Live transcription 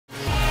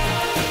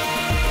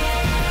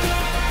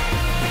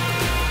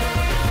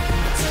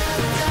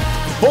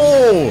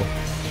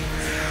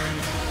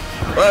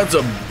Oh! That's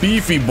a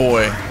beefy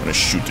boy. I'm gonna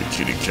shoot the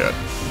kitty cat.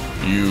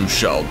 You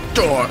shall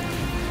die.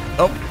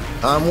 Oh,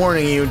 I'm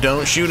warning you,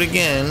 don't shoot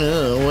again.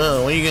 Oh,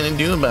 well, what are you gonna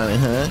do about it,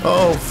 huh?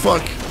 Oh,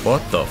 fuck.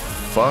 What the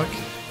fuck?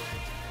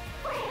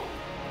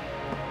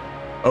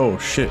 Oh,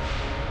 shit.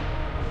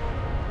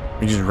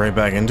 We just right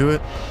back into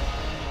it?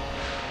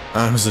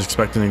 I was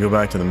expecting to go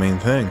back to the main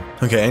thing.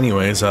 Okay,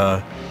 anyways,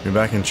 you're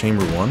back in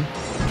chamber 1?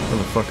 What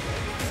the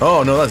fuck?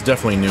 Oh, no, that's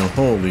definitely new.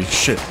 Holy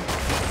shit.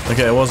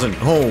 Okay, I wasn't...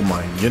 Oh,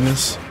 my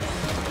goodness.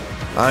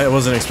 I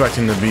wasn't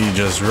expecting to be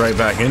just right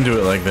back into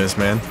it like this,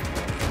 man.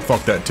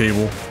 Fuck that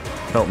table.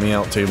 Help me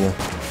out, table.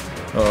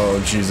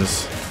 Oh,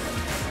 Jesus.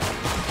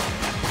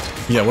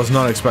 Yeah, was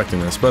not expecting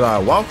this. But,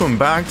 welcome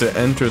back to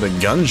Enter the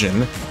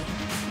Gungeon.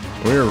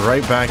 We're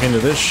right back into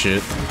this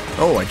shit.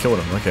 Oh, I killed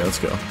him. Okay, let's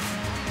go.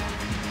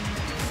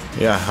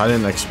 Yeah, I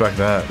didn't expect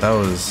that. That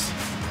was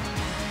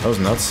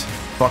nuts.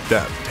 Fuck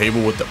that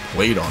table with the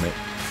plate on it.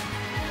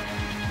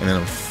 And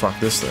then fuck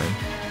this thing.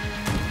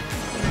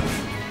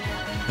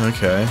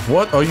 Okay.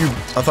 What? Oh,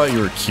 I thought you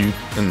were cute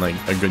and like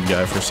a good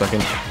guy for a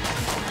second.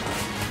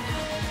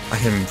 I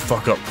can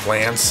fuck up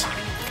plants.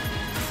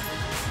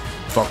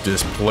 Fuck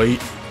this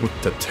plate with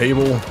the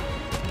table.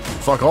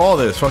 Fuck all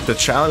this. Fuck the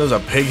challenge.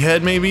 There's a pig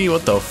head maybe?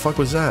 What the fuck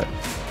was that?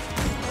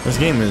 This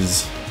game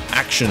is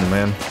action,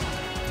 man.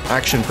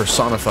 Action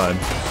personified.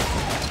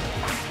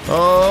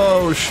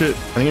 Oh shit.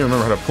 I need to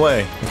remember how to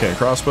play. Okay,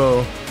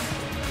 crossbow.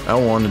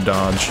 L1 to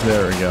dodge.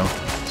 There we go.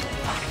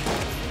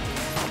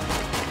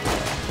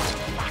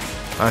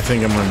 I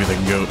think I'm gonna be the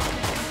goat.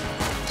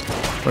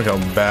 Look how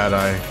bad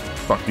I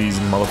fuck these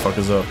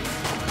motherfuckers up.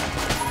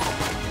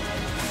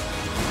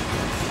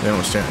 They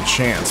don't stand a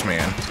chance,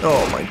 man.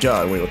 Oh my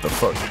god, wait, what the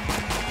fuck?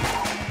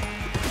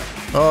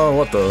 Oh,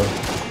 what the?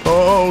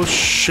 Oh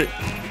shit.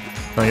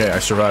 Okay, I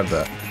survived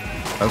that.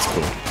 That's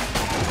cool.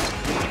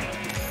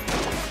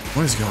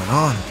 What is going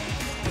on?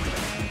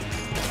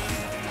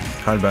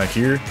 Hide back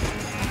here.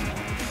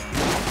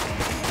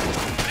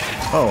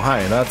 Oh,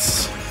 hi,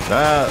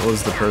 that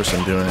was the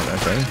person doing it, I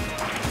think.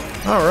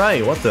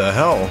 Alright, what the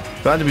hell?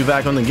 Glad to be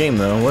back on the game,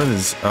 though. What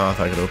is... Oh, if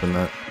I could open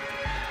that.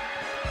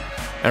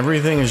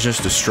 Everything is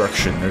just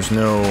destruction. There's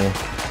no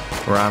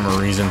rhyme or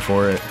reason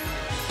for it.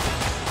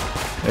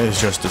 It is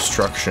just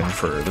destruction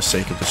for the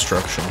sake of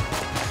destruction.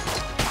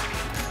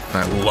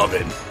 I love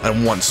it. I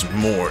want some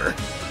more.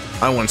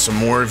 I want some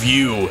more of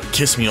you.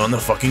 Kiss me on the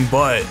fucking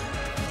butt.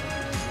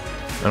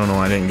 I don't know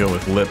why I didn't go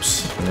with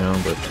lips, you know,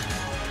 but...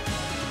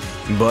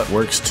 butt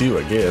works too,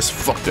 I guess.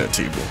 Fuck that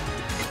table.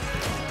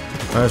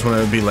 I just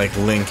want to be like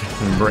Link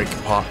and break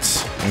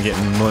pots and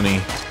getting money.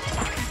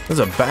 There's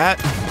a bat?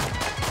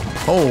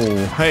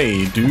 Oh,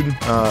 hey, dude.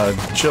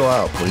 Chill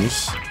out,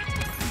 please.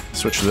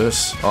 Switch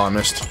this. Oh, I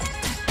missed.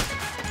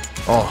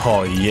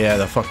 Oh, yeah,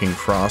 the fucking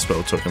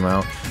crossbow took him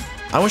out.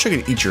 I wish I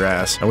could eat your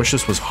ass. I wish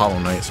this was Hollow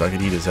Knight so I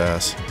could eat his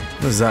ass.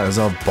 What is that? Is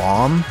that a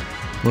bomb?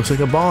 Looks like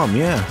a bomb,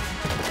 yeah.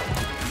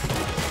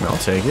 I'll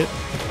take it.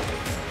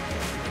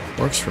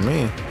 Works for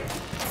me.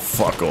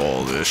 Fuck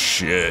all this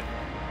shit.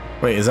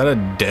 Wait, is that a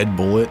dead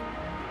bullet?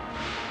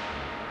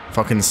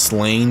 Fucking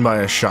slain by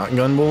a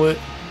shotgun bullet?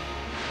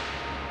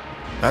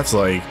 That's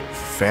like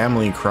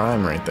family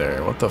crime right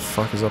there. What the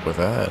fuck is up with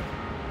that?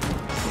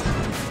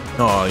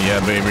 Oh yeah,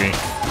 baby.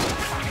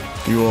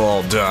 You will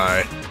all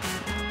die.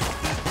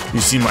 You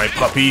see my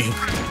puppy?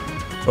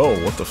 Oh,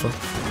 what the fuck?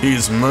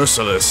 He's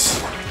merciless.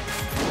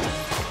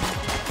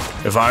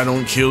 If I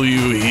don't kill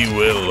you, he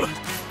will.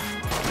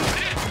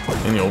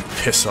 And he'll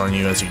piss on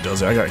you as he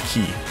does it. I got a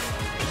key.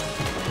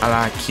 I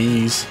like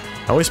keys.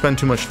 I always spend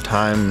too much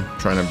time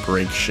trying to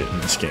break shit in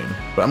this game.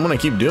 But I'm gonna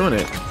keep doing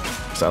it.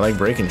 Because I like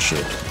breaking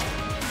shit.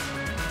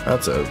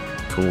 That's a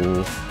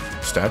cool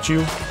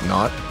statue.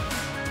 Not.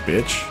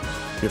 Bitch.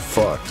 Get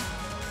fucked.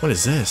 What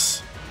is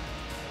this?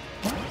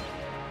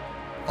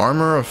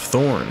 Armor of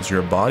Thorns.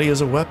 Your body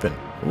is a weapon.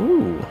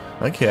 Ooh.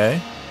 Okay.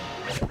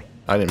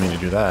 I didn't mean to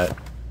do that.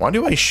 Why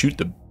do I shoot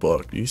the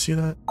book? Do you see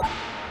that? Am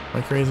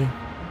I crazy?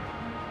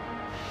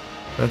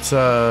 Let's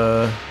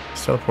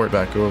teleport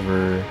back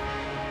over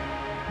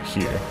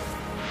here.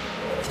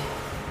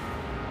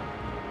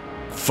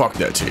 Fuck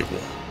that table.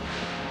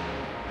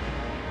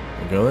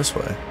 We'll go this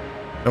way.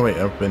 Oh wait,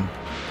 open.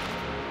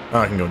 Oh,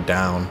 I can go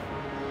down.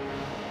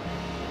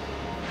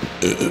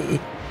 Could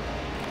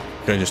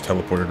have just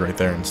teleported right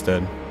there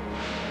instead.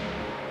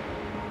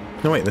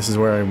 No wait, this is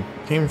where I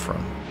came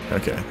from.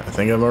 Okay, I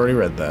think I've already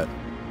read that.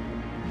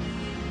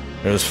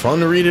 It was fun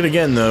to read it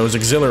again though, it was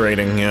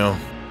exhilarating, you know.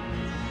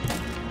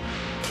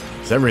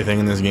 Everything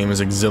in this game is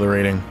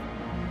exhilarating.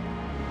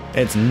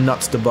 It's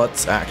nuts to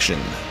butts action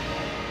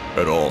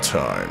at all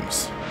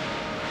times.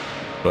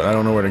 But I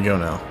don't know where to go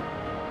now.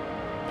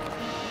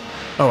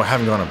 Oh, I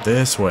haven't gone up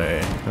this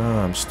way. Oh,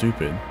 I'm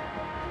stupid.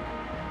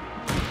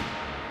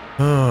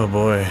 Oh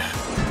boy.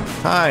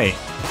 Hi!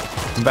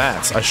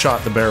 Bats. I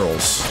shot the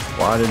barrels.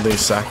 Why did they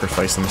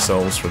sacrifice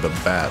themselves for the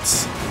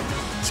bats?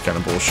 It's kind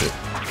of bullshit.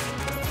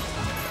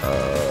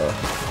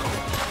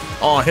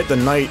 Oh, I hit the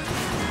knight.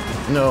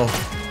 No.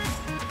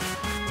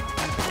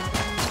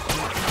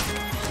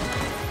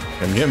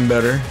 I'm getting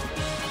better.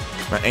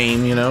 My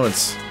aim, you know,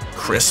 it's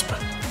crisp.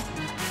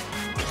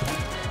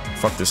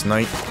 Fuck this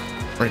knight.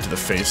 Right to the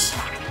face.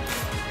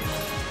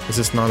 Is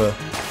this not a...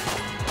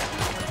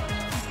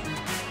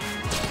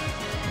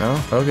 No?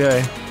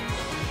 Okay.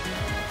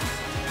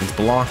 It's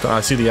blocked. Oh,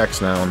 I see the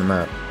X now on the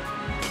map.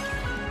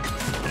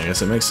 I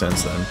guess it makes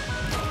sense then.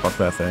 Fuck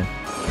that thing.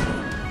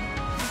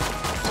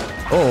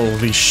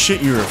 Holy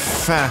shit, you're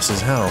fast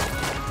as hell.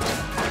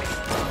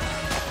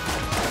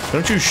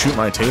 Don't you shoot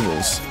my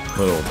tables,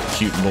 little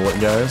cute bullet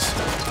guys.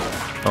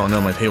 Oh no,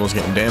 my table's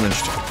getting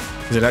damaged.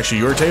 Is it actually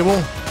your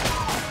table?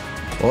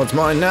 Well, it's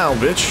mine now,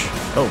 bitch.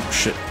 Oh,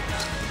 shit.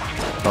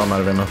 Oh, I'm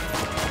out of ammo.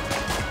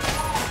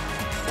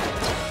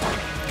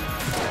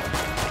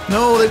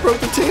 No, they broke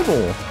the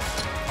table!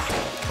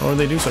 Why would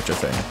they do such a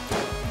thing?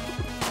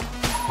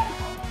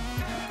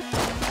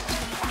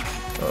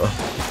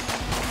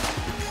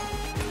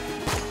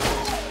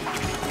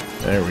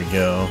 There we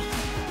go.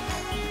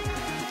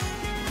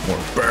 More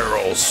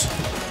barrels.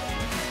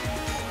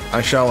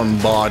 I shall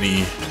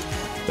embody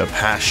the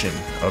passion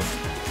of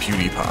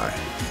PewDiePie.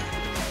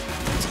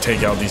 To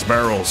take out these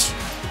barrels,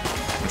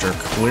 which are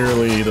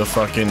clearly the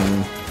fucking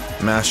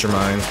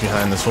masterminds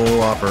behind this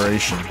whole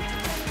operation.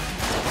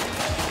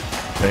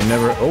 They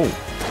never... Oh.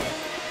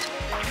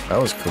 That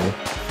was cool.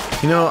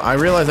 You know, I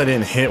realized I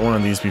didn't hit one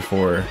of these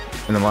before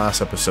in the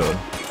last episode.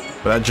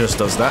 But that just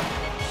does that.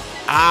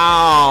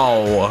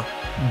 Ow!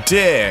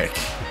 Dick!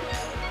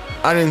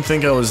 I didn't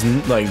think I was,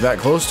 like, that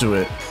close to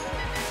it.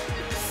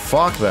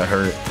 Fuck, that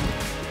hurt.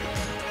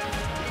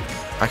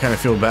 I kind of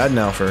feel bad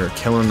now for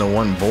killing the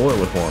one bullet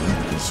with one.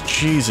 Because,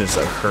 Jesus,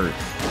 that hurt.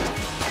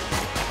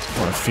 I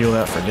want to feel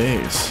that for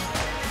days.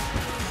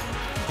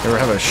 Ever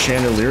have a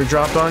chandelier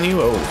dropped on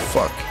you? Oh,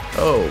 fuck.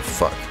 Oh,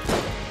 fuck.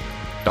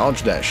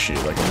 Dodge that shit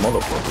like a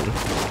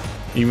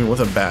motherfucker. Even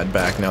with a bad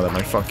back now that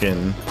my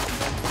fucking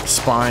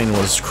spine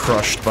was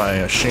crushed by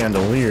a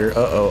chandelier.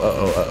 Uh-oh,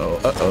 uh-oh, uh-oh,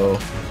 uh-oh.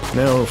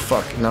 No,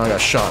 fuck. Now I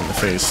got shot in the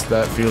face.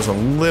 That feels a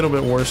little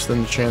bit worse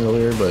than the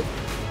chandelier, but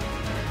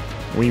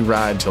we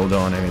ride till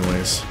dawn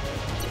anyways.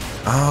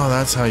 Oh,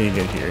 that's how you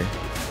get here.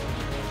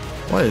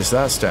 What is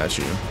that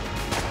statue?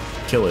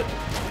 Kill it.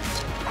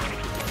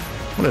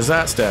 What is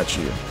that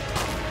statue?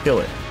 Kill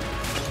it.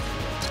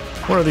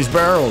 What are these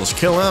barrels?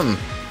 Kill them.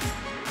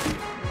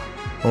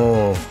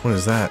 Oh, what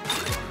is that?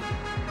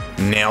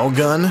 Nail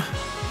gun?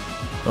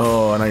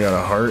 Oh, and I got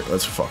a heart.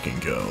 Let's fucking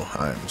go.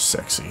 I'm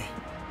sexy.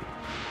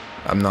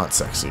 I'm not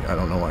sexy. I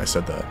don't know why I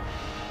said that.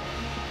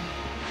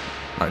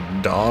 My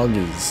dog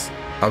is...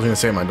 I was gonna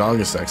say my dog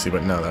is sexy,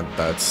 but no,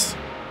 that's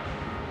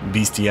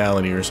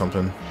bestiality or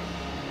something.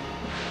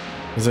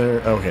 Is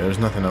there... Okay, there's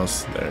nothing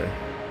else there.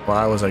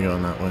 Why was I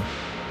going that way?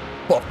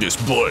 Fuck this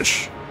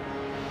bush!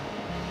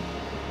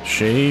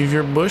 Shave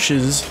your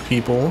bushes,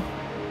 people.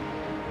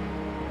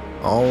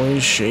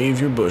 Always shave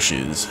your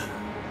bushes.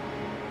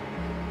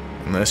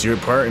 Unless your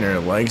partner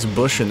likes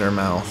bush in their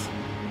mouth.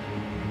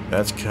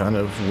 That's kind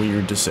of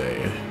weird to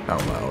say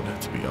out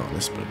loud, to be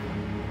honest, but...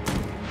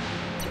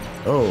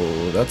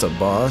 Oh, that's a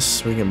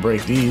boss. We can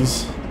break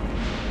these.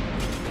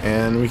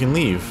 And we can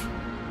leave.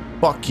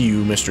 Fuck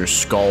you, Mr.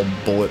 Skull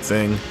Bullet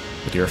thing,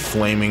 with your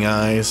flaming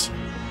eyes.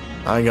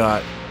 I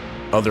got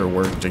other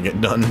work to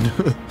get done.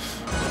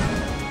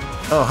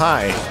 Oh,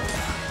 hi.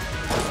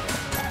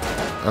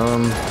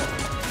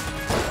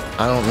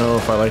 I don't know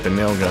if I like the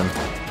nail gun.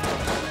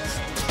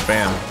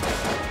 Bam.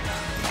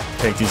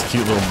 Take these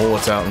cute little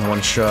bullets out in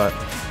one shot.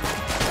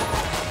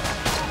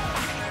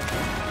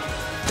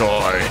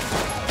 Die.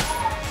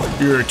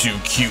 You're too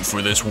cute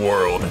for this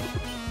world.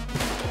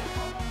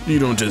 You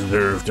don't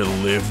deserve to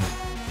live.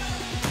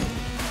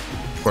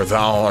 For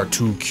thou art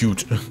too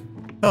cute.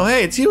 Oh,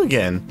 hey, it's you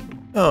again.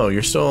 Oh,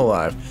 you're still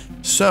alive.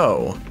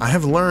 So, I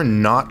have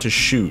learned not to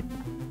shoot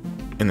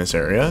in this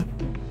area.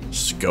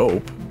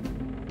 Scope.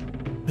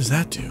 What does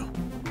that do?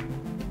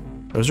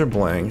 Those are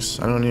blanks.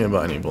 I don't need to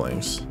buy any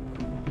blanks.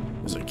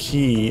 There's a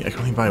key. I can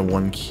only buy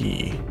one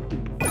key.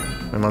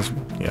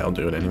 Yeah, I'll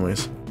do it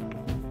anyways.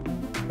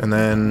 And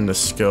then the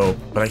scope.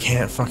 But I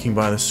can't fucking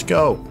buy the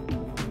scope.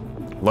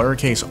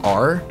 Lowercase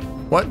r?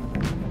 What?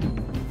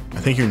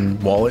 I think your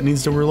wallet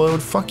needs to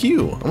reload? Fuck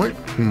you. I'm like,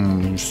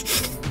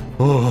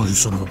 oh, you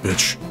son of a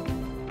bitch.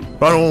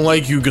 I don't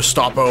like you,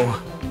 Gustavo.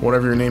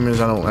 Whatever your name is,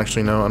 I don't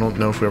actually know. I don't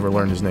know if we ever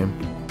learned his name.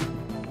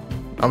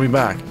 I'll be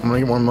back. I'm gonna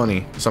get more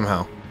money,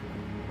 somehow.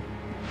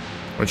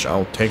 Which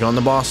I'll take on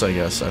the boss, I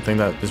guess. I think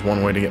that is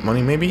one way to get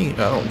money, maybe?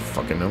 I don't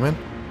fucking know, man.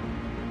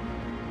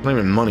 Not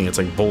even money, it's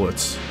like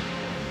bullets.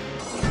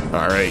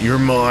 Alright, you're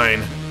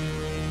mine.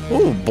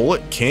 Ooh,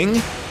 Bullet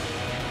King?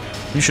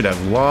 You should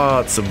have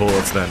lots of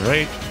bullets then,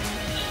 right?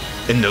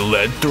 In the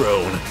lead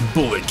throne,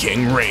 Bullet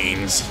King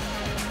reigns.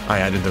 I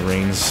added the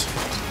reigns.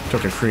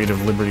 Took a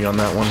creative liberty on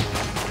that one.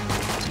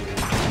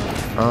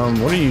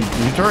 What are you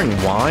throwing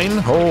wine?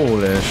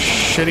 Holy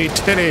shitty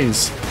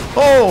titties.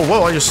 Oh,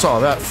 whoa, I just saw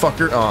that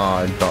fucker. Oh,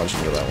 I dodged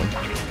into that one.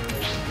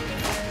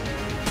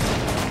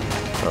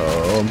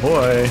 Oh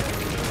boy.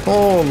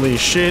 Holy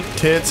shit,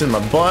 tits in my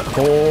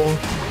butthole.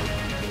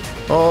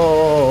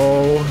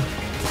 Oh.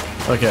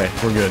 Okay,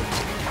 we're good.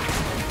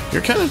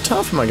 You're kind of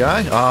tough, my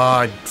guy.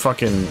 Ah, I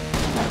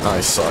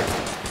suck.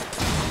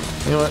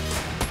 You know what?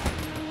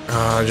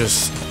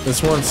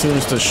 This one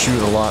seems to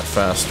shoot a lot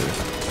faster.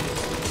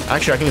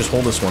 Actually, I can just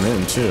hold this one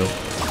in, too.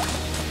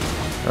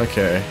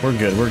 Okay, we're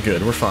good,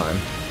 we're fine.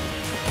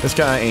 This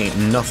guy ain't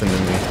nothing to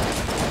me.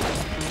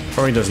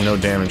 Probably does no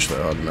damage,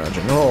 though, I'd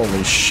imagine.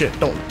 Holy shit,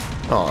 don't...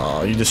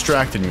 Aw, you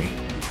distracted me.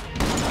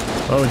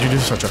 Why would you do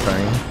such a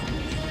thing?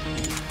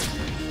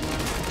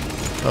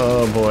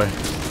 Oh, boy.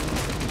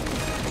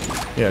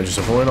 Yeah, just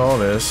avoid all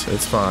this.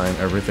 It's fine.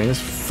 Everything is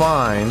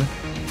fine.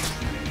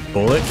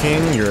 Bullet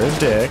King, you're a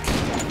dick.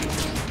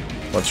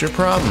 What's your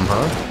problem,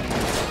 huh?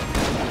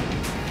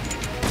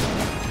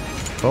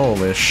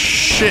 Holy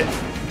shit!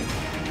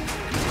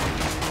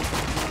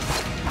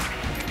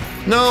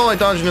 No, I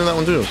dodged into that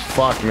one too.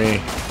 Fuck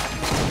me.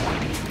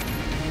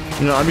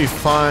 You know, I'd be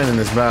fine in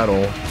this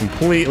battle.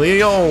 Completely.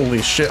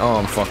 Holy shit. Oh,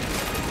 I'm fucked.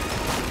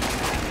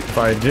 If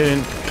I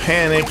didn't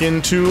panic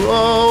into...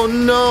 Oh,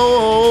 no.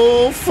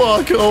 Oh,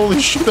 fuck. Holy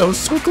shit. That was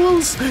so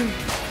close.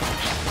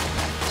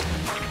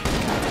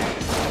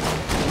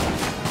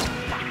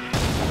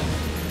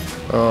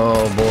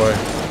 Oh, boy.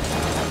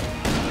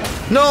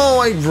 No,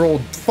 I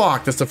rolled.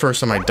 Fuck. That's the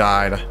first time I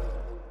died.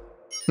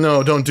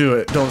 No, don't do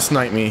it. Don't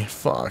snipe me.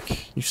 Fuck.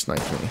 You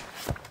sniped me.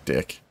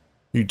 Dick.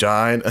 You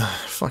died? Ugh,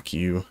 fuck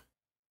you.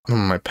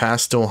 My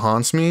past still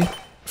haunts me?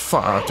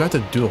 Fuck. Do I have to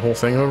do the whole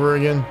thing over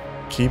again?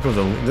 Keep of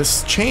the...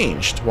 This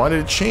changed. Why did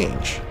it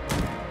change?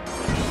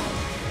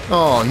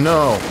 Oh,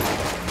 no.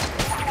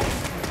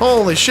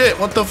 Holy shit.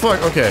 What the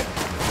fuck? Okay.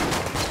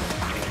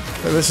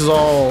 This is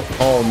all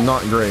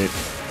not great.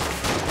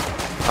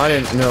 I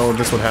didn't know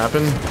this would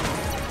happen.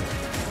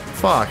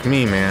 Fuck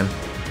me, man.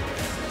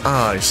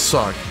 Ah, I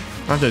suck.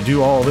 I have to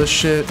do all this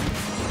shit.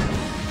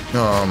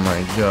 Oh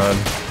my god.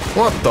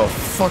 What the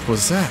fuck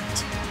was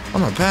that?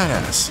 I'm a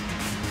badass.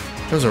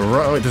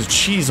 There's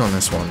cheese on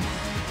this one.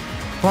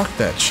 Fuck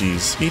that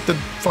cheese. Eat the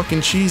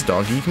fucking cheese,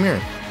 doggy. Come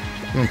here.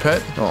 You want a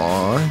pet?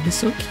 Aw, he's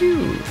so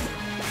cute.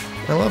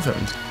 I love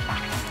him.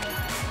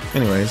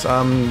 Anyways,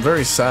 I'm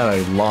very sad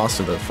I lost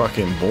to the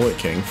fucking Bullet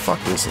King. Fuck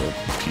this little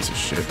piece of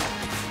shit.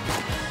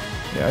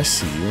 Yeah, I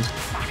see you.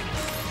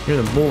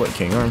 You're the Bullet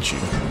King, aren't you?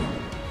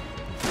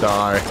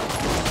 Die.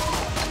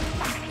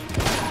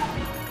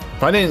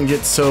 If I didn't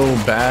get so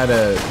bad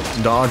at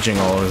dodging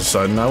all of a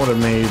sudden, I would have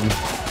made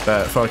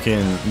that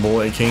fucking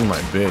Bullet King my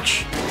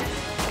bitch.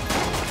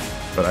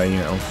 But I, you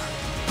know,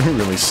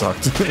 really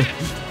sucked.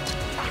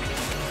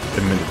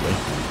 Admittedly.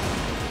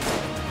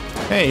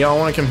 Hey, y'all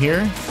wanna come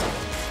here?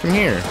 Come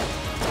here.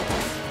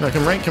 No,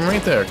 come right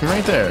there. Come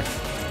right there.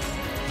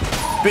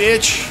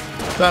 Bitch!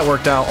 That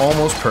worked out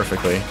almost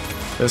perfectly.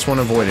 This one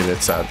avoided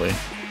it, sadly.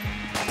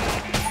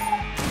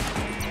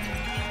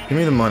 Give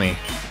me the money.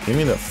 Give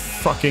me the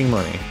fucking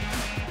money.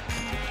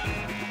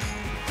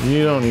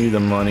 You don't need the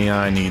money,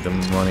 I need the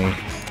money.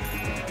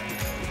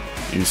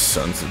 You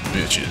sons of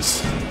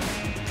bitches.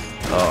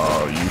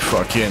 Oh, you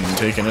fucking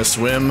taking a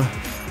swim?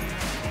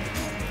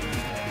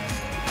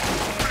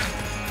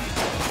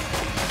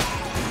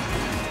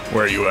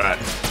 Where are you at?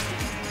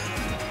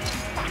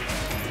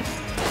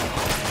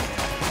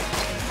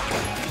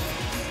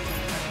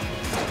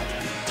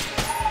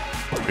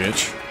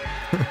 Bitch.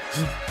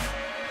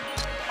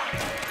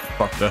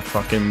 Fuck the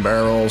fucking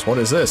barrels. What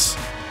is this?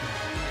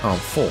 Oh, I'm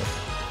full.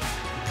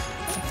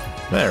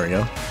 There we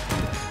go.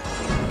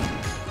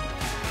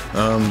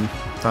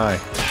 Hi.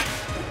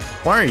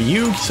 Why are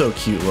you so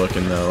cute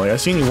looking though? Like,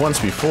 I've seen you once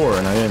before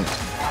and I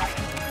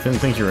didn't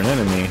think you were an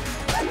enemy.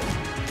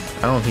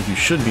 I don't think you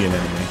should be an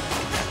enemy.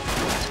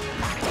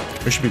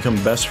 We should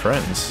become best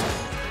friends.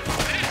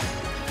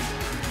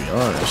 To be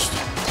honest.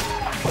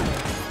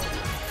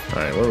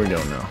 Alright, where are we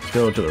going now? Let's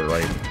go to the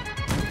right.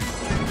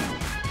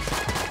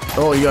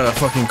 Oh, you got a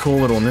fucking cool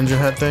little ninja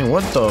hat thing?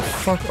 What the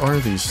fuck are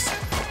these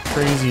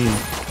crazy...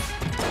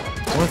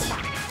 What?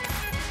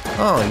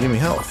 Oh, you give me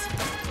health.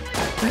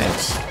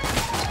 Thanks.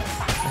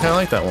 I kinda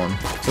like that one.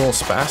 It's a little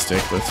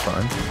spastic, but it's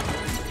fine.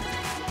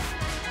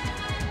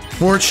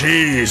 More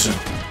cheese!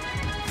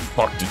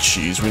 Fuck the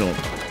cheese. We don't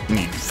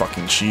need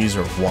fucking cheese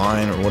or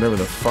wine or whatever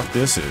the fuck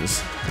this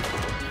is.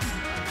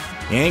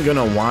 You ain't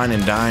gonna wine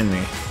and dine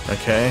me,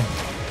 okay?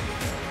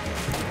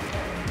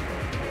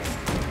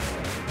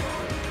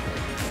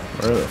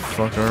 Where the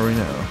fuck are we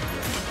now?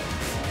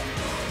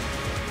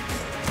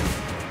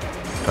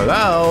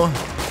 Hello?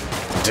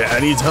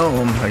 Daddy's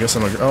home. I guess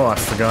I'm a... Oh, I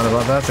forgot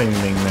about that thing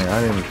being there.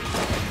 I didn't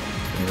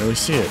really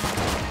see it.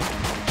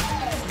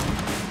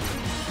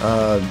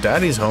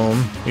 Daddy's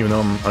home, even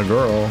though I'm a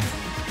girl.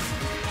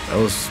 That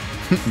was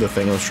the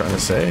thing I was trying to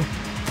say.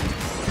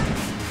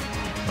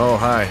 Oh,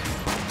 hi.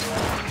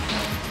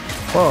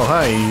 Oh,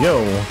 hi,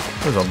 yo.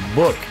 There's a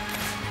book.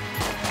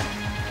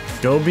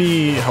 Go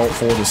be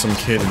helpful to some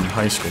kid in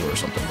high school or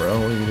something, bro.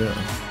 What are you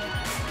doing?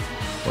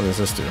 What does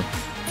this do?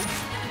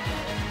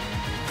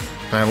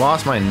 And I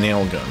lost my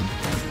nail gun.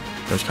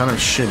 It was kind of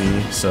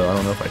shitty, so I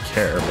don't know if I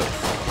care, but...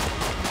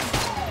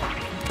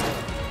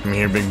 Come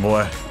here, big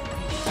boy.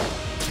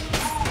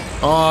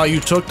 Oh, you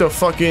took the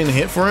fucking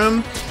hit for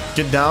him?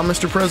 Get down,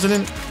 Mr.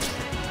 President.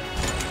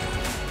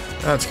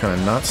 That's kind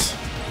of nuts.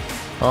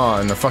 Oh,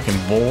 and the fucking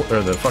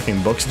the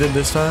fucking books did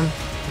this time?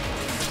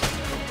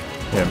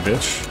 Yeah,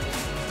 bitch.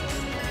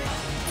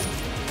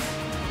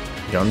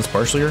 Guns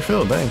partially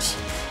refilled, thanks.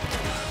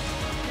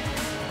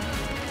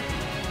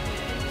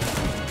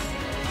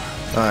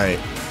 Alright,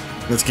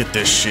 let's get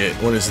this shit.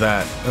 What is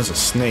that? That's a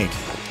snake.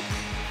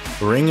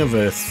 Ring of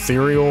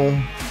ethereal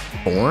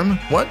form?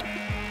 What?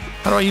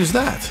 How do I use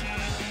that?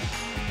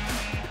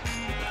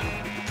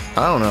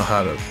 I don't know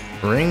how to...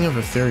 Ring of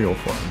ethereal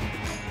form.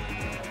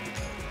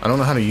 I don't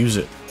know how to use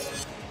it.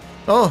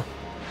 Oh!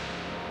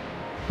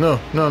 No,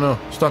 no, no.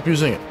 Stop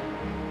using it.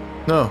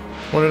 No.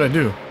 What did I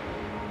do?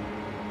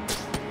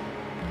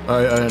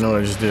 I didn't know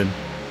what I just did.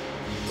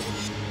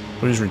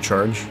 Please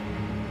recharge.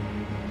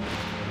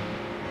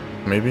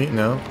 Maybe?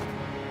 No?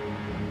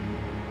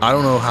 I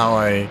don't know how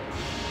I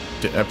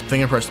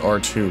think I pressed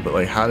R2, but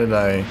like how did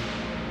I...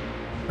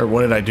 Or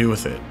what did I do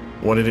with it?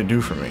 What did it do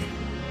for me?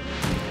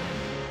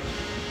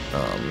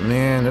 Oh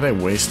man, did I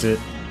waste it?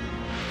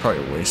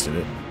 Probably wasted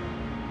it.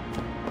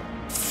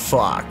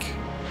 Fuck.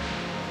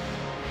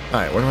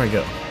 Alright, where do I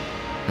go?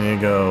 I need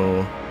to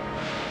go...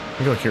 Let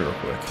me go here real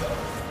quick.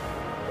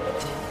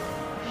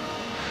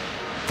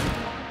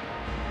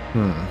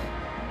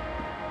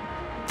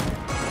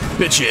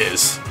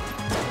 Bitches!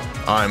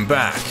 I'm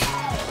back.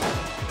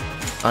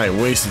 I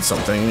wasted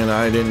something and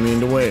I didn't mean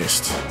to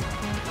waste.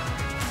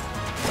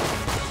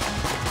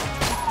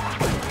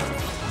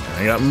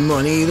 I got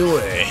money either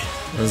way.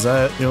 Is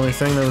that the only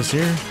thing that was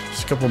here?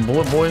 Just a couple of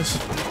bullet boys?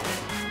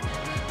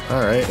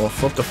 Alright, well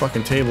flip the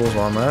fucking tables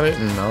while I'm at it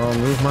and I'll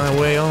move my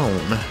way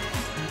on.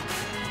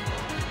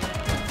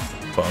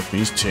 Fuck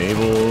these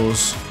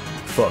tables.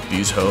 Fuck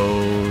these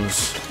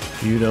hoes.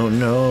 You don't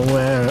know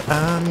where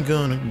I'm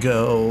gonna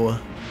go.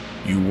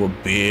 You a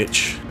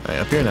bitch.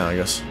 Alright, up here now, I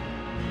guess.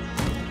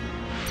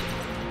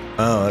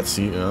 Oh, let's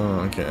see.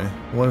 Oh, okay.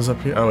 What is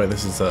up here? Oh, wait,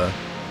 this is,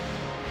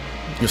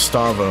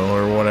 Gustavo,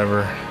 or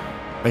whatever.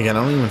 Again,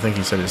 I don't even think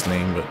he said his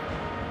name, but...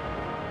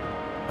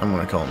 I'm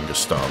gonna call him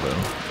Gustavo.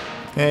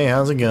 Hey,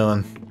 how's it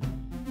going?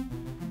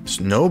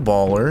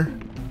 Snowballer?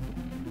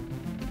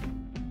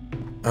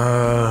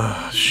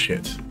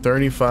 Shit.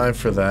 35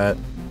 for that.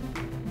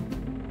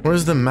 What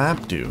does the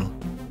map do?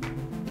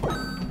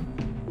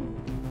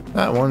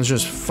 That one's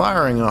just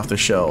firing off the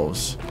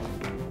shelves.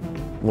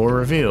 Lore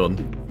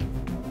revealed.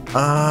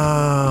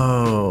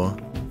 Oh.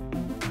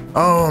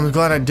 Oh, I'm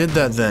glad I did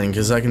that then,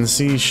 because I can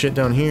see shit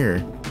down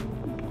here.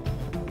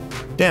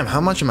 Damn,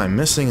 how much am I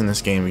missing in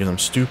this game because I'm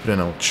stupid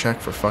and I'll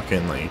check for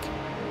fucking, like,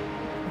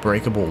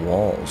 breakable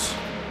walls.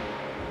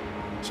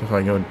 So if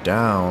I go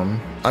down...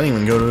 I didn't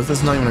even go to this. This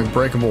is not even a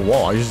breakable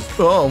wall. I just...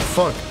 Oh,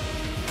 fuck.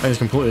 I just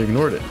completely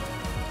ignored it.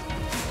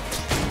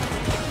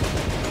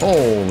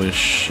 Holy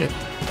shit.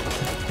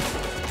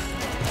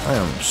 I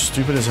am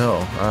stupid as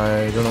hell.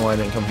 I don't know why I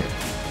didn't come here.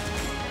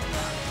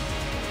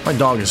 My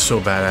dog is so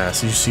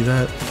badass. Did you see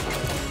that?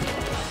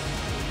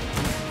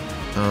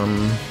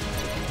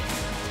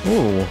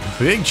 Ooh,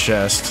 big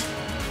chest.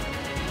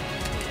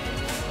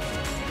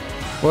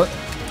 What?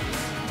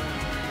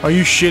 Are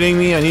you shitting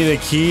me? I need a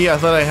key? I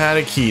thought I had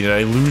a key. Did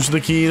I lose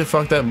the key to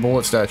fuck that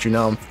bullet statue?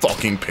 Now I'm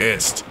fucking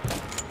pissed.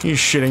 Are you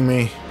shitting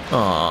me?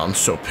 Aw, I'm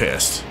so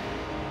pissed.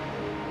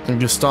 And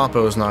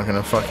Gustavo's not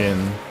gonna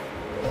fucking...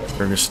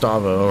 Or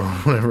Gustavo, or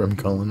whatever I'm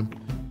calling him.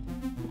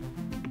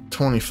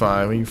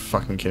 25, are you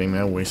fucking kidding me?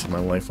 I wasted my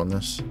life on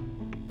this.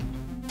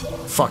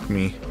 Fuck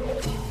me.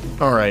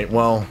 Alright,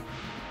 well...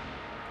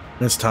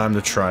 It's time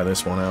to try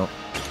this one out.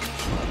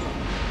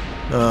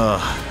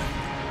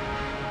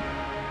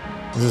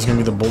 Is this gonna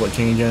be the Bullet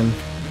King again?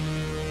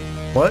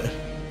 What?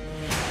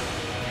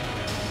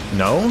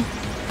 No?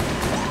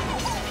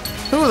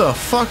 Who the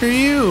fuck are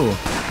you?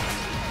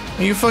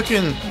 Are you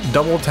fucking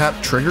double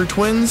tap trigger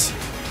twins?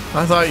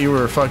 I thought you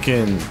were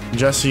fucking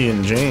Jesse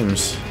and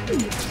James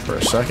for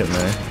a second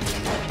there.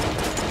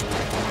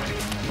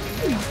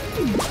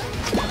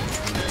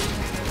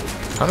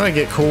 How do I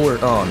get cooler?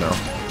 Oh no.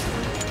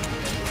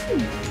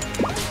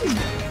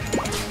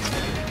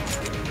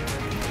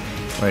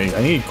 Like,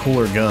 I need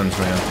cooler guns,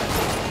 man.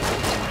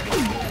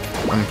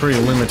 I'm pretty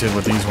limited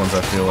with these ones,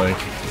 I feel like.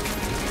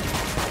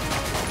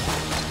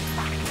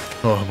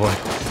 Oh boy.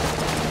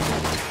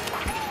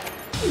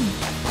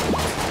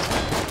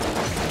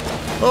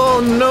 Oh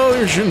no,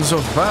 you're shooting so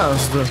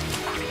fast.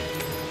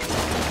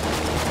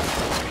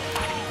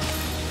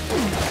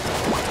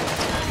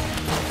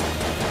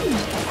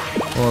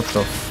 What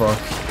the fuck?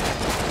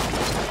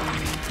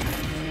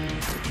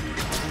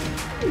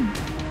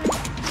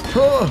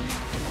 Oh!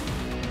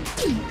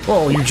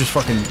 Whoa, you just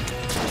fucking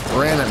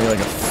ran at me like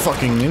a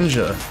fucking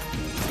ninja.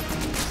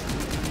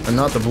 And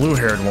not the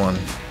blue-haired one.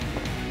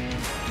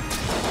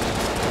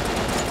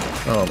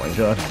 Oh my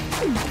god.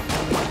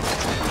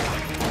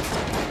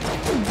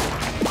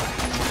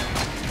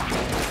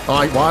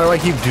 Oh, why do I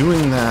keep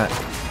doing that?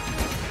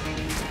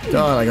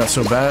 God, I got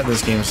so bad at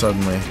this game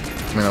suddenly.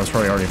 I mean, I was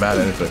probably already bad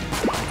at it, but...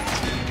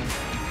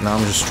 Now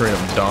I'm just straight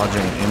up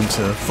dodging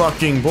into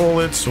fucking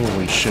bullets.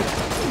 Holy shit.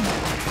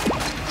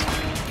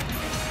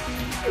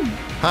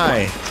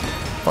 Hi.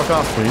 Fuck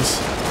off, please.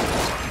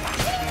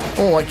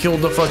 Oh, I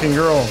killed the fucking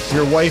girl.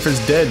 Your wife is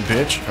dead,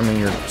 bitch. I mean,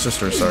 your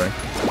sister, sorry.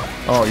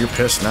 Oh, you're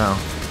pissed now.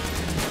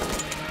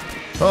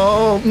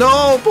 Oh,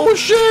 no!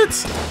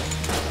 Bullshit!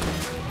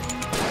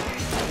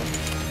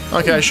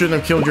 Okay, I shouldn't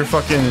have killed your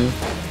fucking...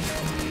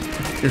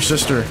 your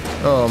sister.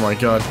 Oh my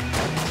god.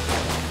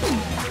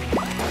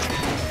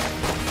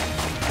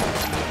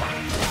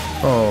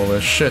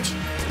 Holy shit.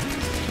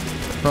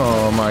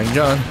 Oh my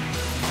god.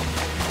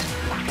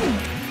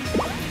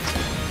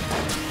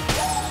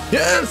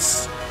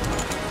 Yes!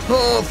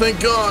 Oh, thank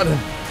god!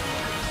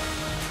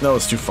 That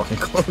was too fucking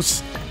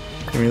close.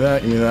 Give me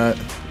that, give me that.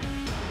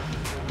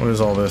 What is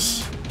all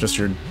this? Just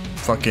your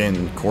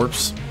fucking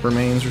corpse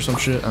remains or some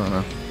shit? I don't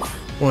know.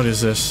 What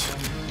is this?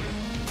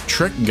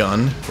 Trick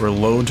gun.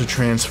 Reload to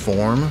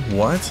transform?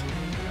 What?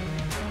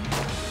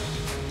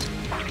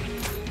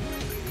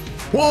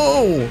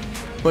 Whoa!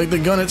 Like the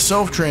gun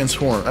itself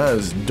transformed. That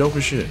is dope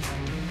as shit.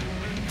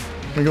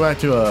 Let me go back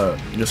to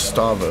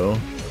Gustavo.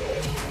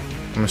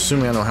 I'm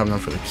assuming I don't have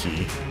enough for the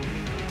key.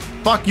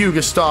 Fuck you,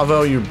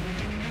 Gustavo, you...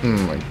 oh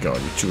my god,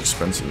 you're too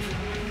expensive.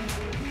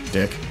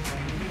 Dick.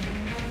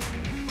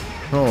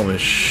 Holy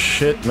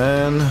shit,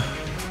 man.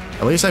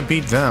 At least I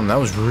beat them. That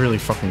was really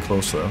fucking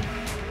close, though.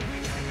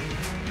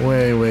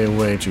 Way, way,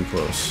 way too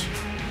close.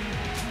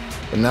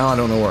 But now I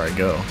don't know where I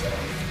go.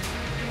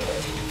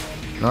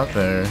 Not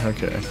there,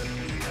 okay.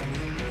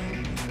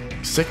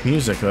 Sick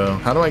music, though.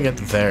 How do I get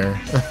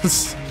there?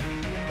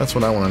 That's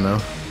what I want to know.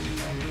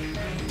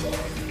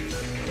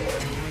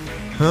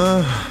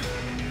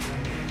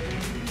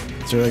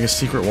 Is there like a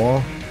secret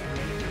wall?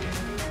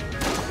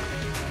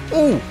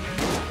 Oh!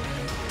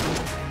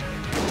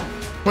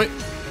 Wait.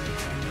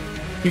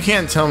 You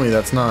can't tell me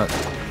that's not...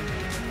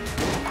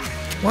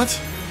 what?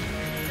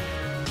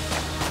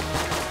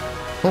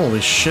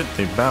 Holy shit,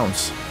 they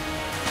bounce.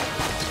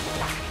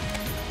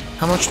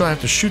 How much do I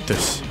have to shoot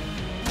this?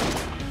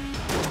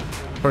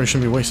 Probably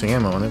shouldn't be wasting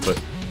ammo on it, but...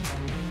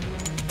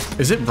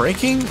 is it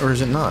breaking, or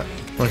is it not?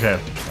 Okay,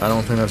 I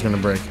don't think that's gonna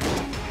break.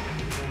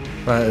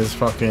 That is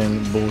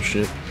fucking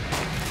bullshit.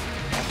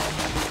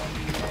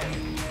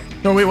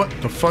 No, wait, what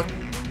the fuck?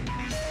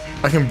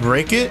 I can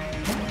break it?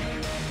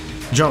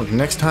 Junk,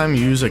 next time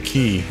use a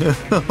key.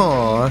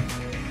 Aww.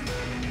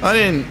 I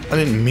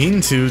didn't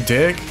mean to,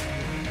 dick.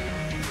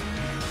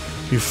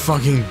 You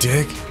fucking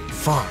dick.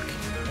 Fuck.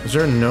 Is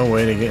there no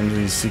way to get into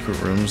these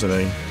secret rooms that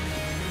I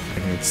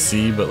can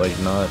see but like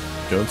not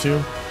go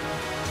to?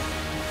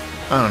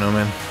 I don't know,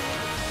 man.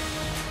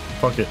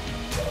 Fuck it.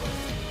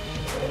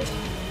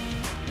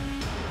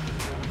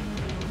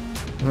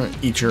 I'm gonna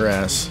eat your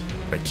ass.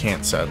 I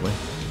can't, sadly.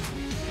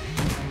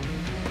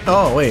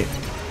 Oh, wait.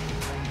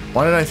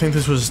 Why did I think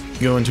this was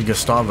going to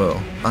Gustavo?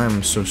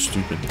 I'm so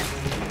stupid.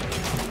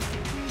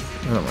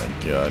 Oh my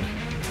god.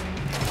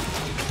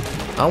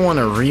 I want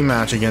a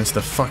rematch against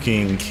the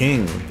fucking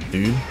king,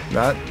 dude.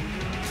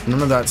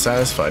 None of that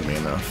satisfied me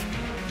enough.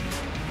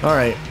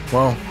 Alright,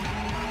 well.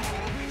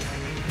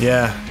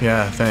 Yeah,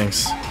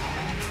 thanks.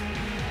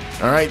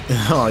 Alright,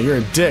 oh, you're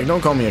a dick.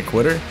 Don't call me a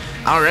quitter.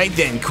 Alright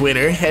then,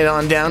 quitter. Head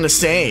on down to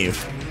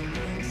save.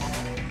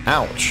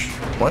 Ouch.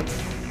 What?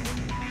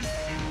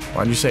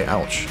 Why'd you say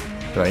ouch?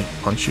 Did I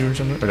punch you or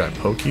something? Or did I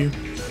poke you?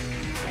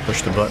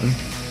 Push the button?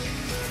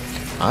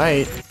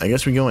 Alright, I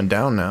guess we're going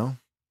down now.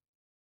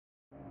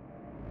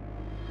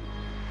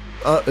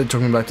 It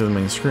took me back to the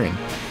main screen.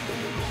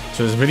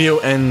 So this video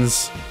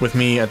ends with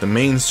me at the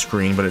main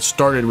screen, but it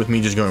started with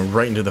me just going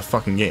right into the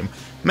fucking game.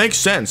 Makes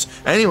sense.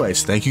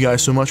 Anyways, thank you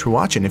guys so much for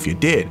watching if you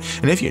did.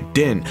 And if you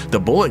didn't, the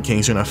Bullet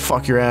King's gonna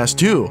fuck your ass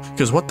too.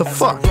 Cause what the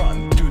fuck?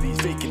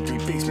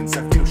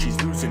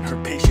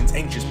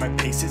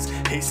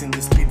 Hasten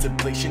the speeds of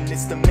ablation,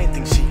 it's the main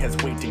thing she has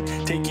waiting.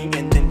 Taking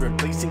and then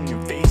replacing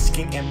your face,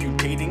 king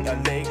amputating a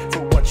leg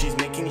for what she's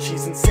making.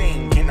 She's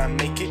insane, can I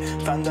make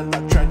it? Found the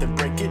lock, tried to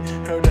break it.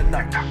 Heard a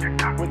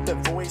knock with the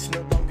voice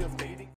no longer.